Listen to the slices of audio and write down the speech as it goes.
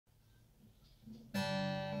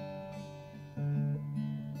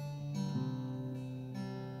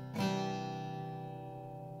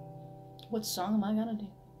What song am I gonna do?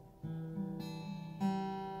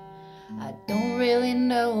 I don't really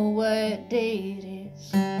know what day it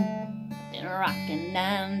is. Been rocking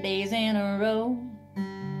 9 days in a row,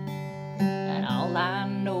 and all I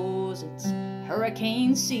know is it's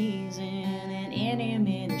hurricane season, and any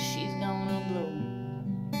minute she's gonna blow.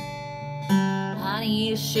 I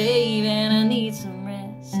need a shave and I need some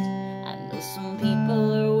rest. I know some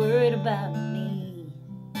people are worried about me,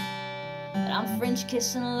 but I'm French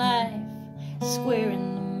kissing life, square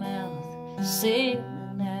in the mouth,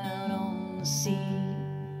 sailing out on the sea.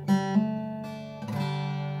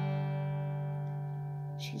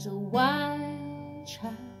 She's a wild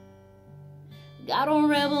child, got a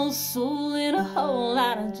rebel soul and a whole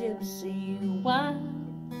lot of gypsy wild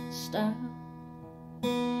style.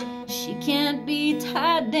 She can't be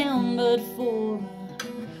tied down, but for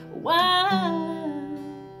a while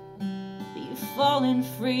be falling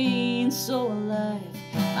free and so alive.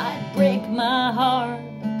 Might break my heart,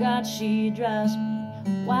 but God, she drives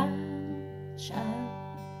me wild, child.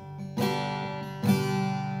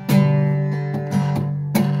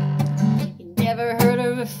 You never heard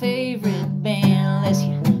of her favorite band unless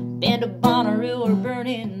you been to Bonnaroo or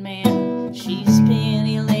Burning Man. She's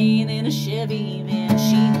Penny Lane in a Chevy van.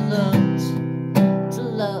 She loves to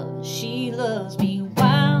love, she loves me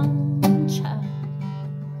wild, child.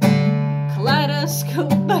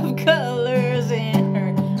 Kaleidoscope of colors in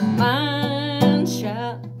her mind,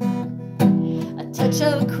 child. A touch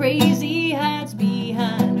of crazy hides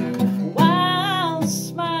behind her wild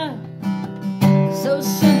smile. So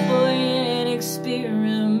simple and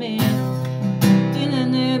experimental,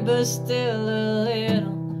 didn't it, but still a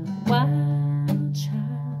little wild child.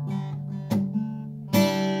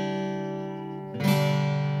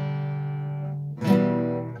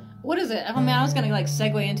 What is it? Oh man, I was gonna like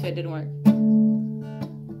segue into it, didn't work.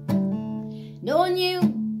 Knowing you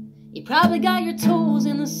probably got your toes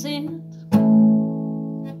in the sand.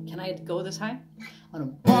 Can I go this high? On a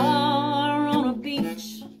bar, on a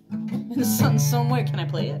beach, in the sun somewhere, can I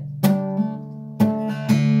play it?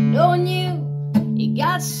 Knowing you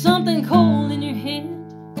got something cold in your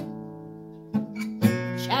hand,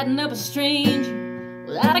 chatting up a stranger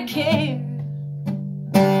without a care.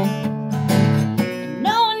 And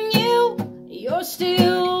knowing you're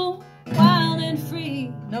still wild and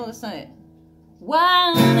free. No, that's not it.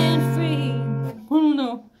 Wild and free. Oh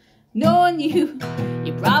no. Knowing you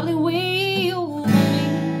probably will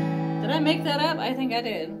me. Did I make that up? I think I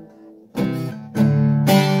did.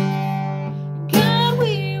 God,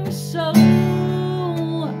 we were so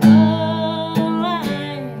alive.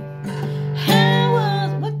 How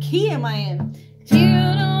was, what key am I in?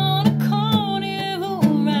 Teared on a carnival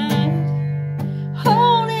ride,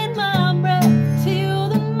 holding my breath till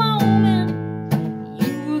the moment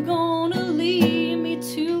you were gonna leave me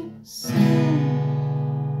too soon.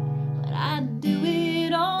 But I'd do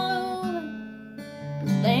it all over,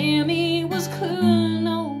 but damn, it was cool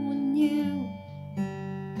knowing you.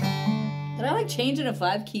 Did I like change it to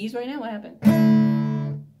 5 keys right now? What happened?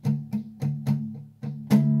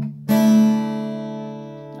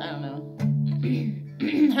 I don't know.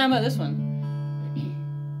 How about this one?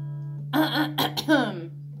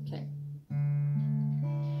 Okay.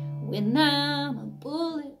 When I'm a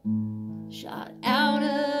bullet shot out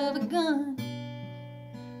of a gun,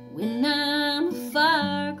 when I'm a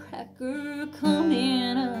firecracker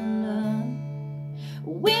coming undone,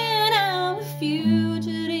 when I'm a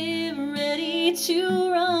fugitive ready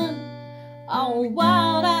to run, all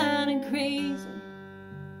wild-eyed and crazy,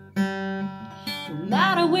 no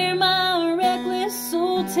matter where my reckless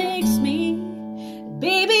soul takes me,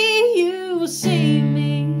 baby, you will save me.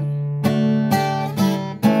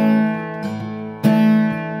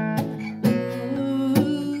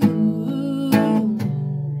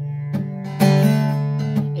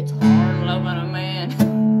 It's hard loving a man.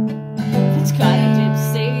 It's got a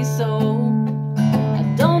gypsy soul. I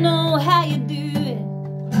don't know how you do it.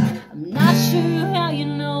 I'm not sure how you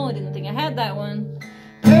know. I didn't think I had that one.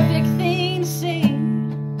 Perfect thing to say.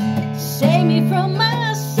 Save me from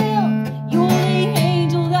myself. You're the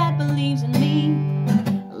angel that believes in me.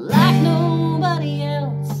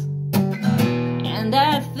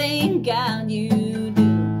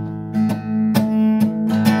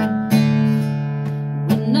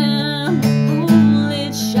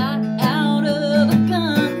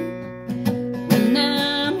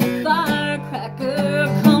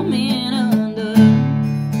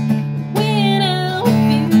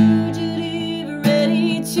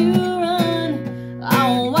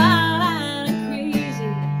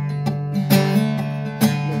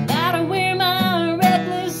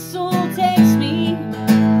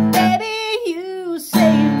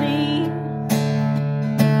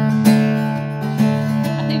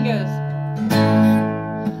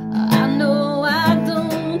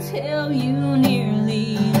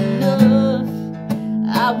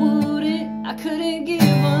 couldn't give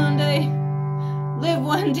one day, live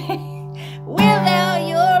one day without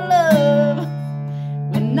your love.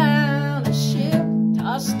 When now the ship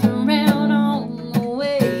tossed around on the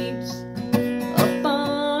waves, up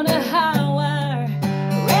on a high wire,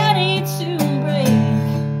 ready to break.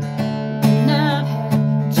 And I've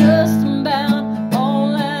had just about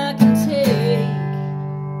all I can take.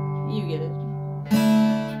 You get it.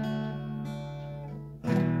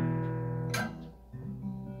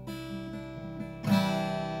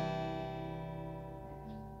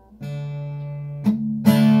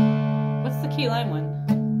 What's the key lime one?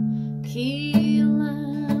 Key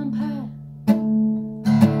lime pie.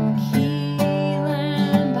 Key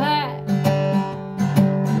lime pie.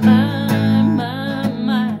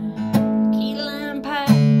 My. Key lime pie.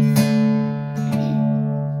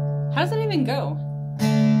 How does that even go?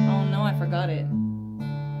 Oh no, I forgot it.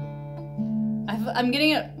 I'm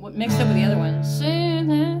getting it mixed up with the other one. Sing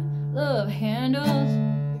that love handles.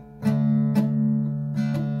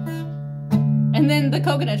 And then the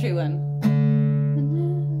coconut tree one.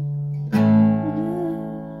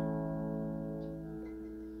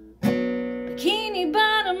 Bikini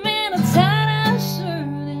bottom and a tie-dye shirt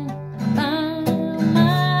and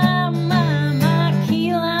my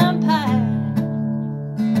key lime pie.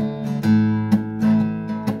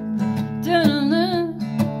 Dun-dun-dun,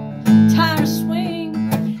 tire swing,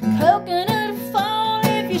 coconut fall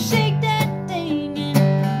if you shake that thing.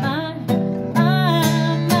 And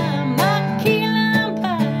my key lime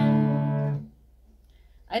pie.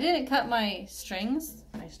 I didn't cut my strings.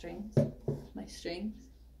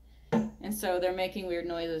 And so they're making weird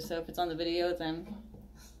noises, so if it's on the video, then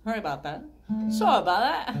sorry about that. Sorry about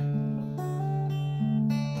that.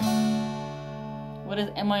 What is,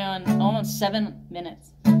 am I on? Almost 7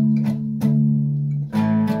 minutes. I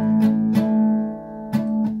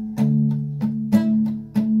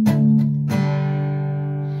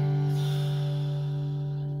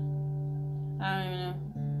don't even know.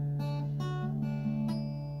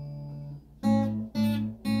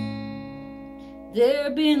 There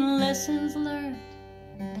have been lessons learned,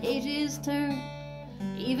 pages turned,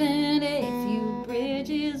 even a few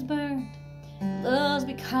bridges burned. Love's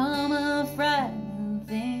become a frightening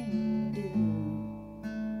thing to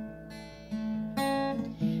do.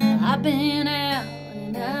 I've been out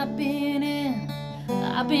and I've been in,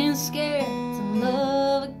 I've been scared to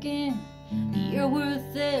love again. You're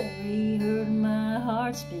worth every hurt my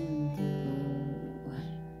heart's been through.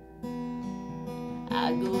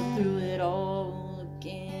 I'd go through it all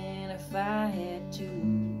again if I had to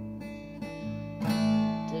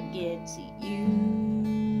get to you.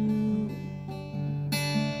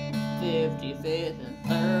 55th and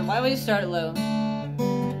 3rd. Why would you start it low?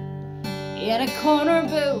 In a corner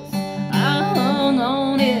booth, I hung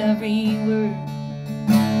on every word.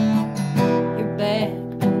 Your back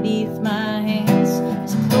beneath my hands,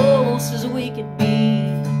 as close as we could be.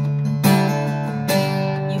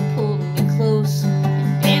 You pulled me close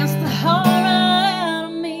and danced the heart out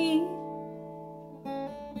of me.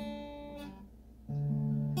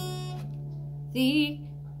 The